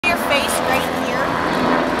face right here.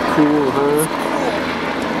 Cool, huh? Cool.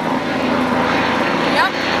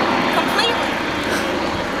 Yep, completely.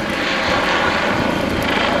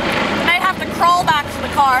 And I'd have to crawl back to the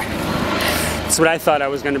car. That's what I thought I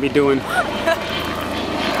was going to be doing.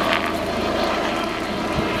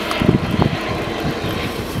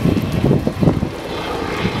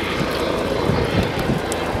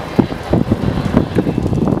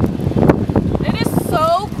 It is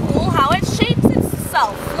so cool how it shapes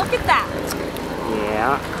itself. Look at that.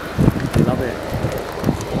 Yeah, I love it.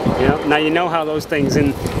 Yeah, now you know how those things,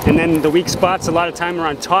 and then the weak spots a lot of time are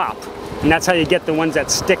on top. And that's how you get the ones that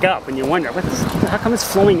stick up, and you wonder, how come it's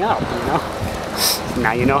flowing up, you know?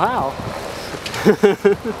 Now you know how.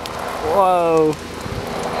 Whoa.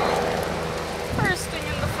 Bursting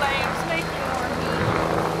in the flames, making more heat.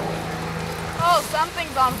 Oh,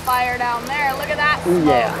 something's on fire down there. Look at that smoke. Ooh,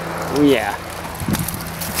 yeah. Ooh, yeah.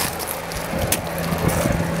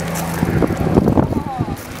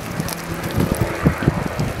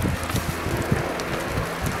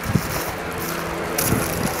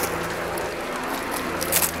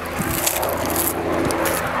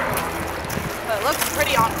 It looks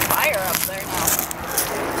pretty on fire up there now.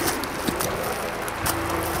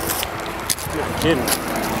 Not kidding.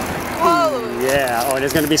 Whoa! Yeah. Oh,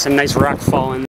 there's going to be some nice rock falling.